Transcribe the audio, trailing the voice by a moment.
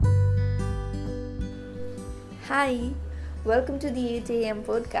Hi, welcome to the 8 a.m.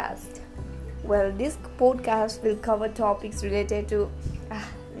 podcast. Well, this podcast will cover topics related to.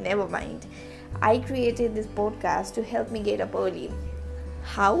 Never mind. I created this podcast to help me get up early.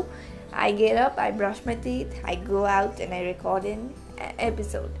 How? I get up, I brush my teeth, I go out, and I record an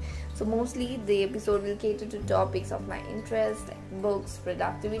episode. So, mostly the episode will cater to topics of my interest, like books,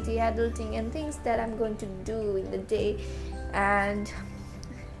 productivity, adulting, and things that I'm going to do in the day, and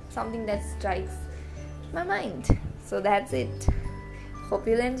something that strikes my mind. So that's it. Hope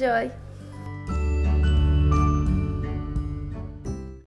you'll enjoy.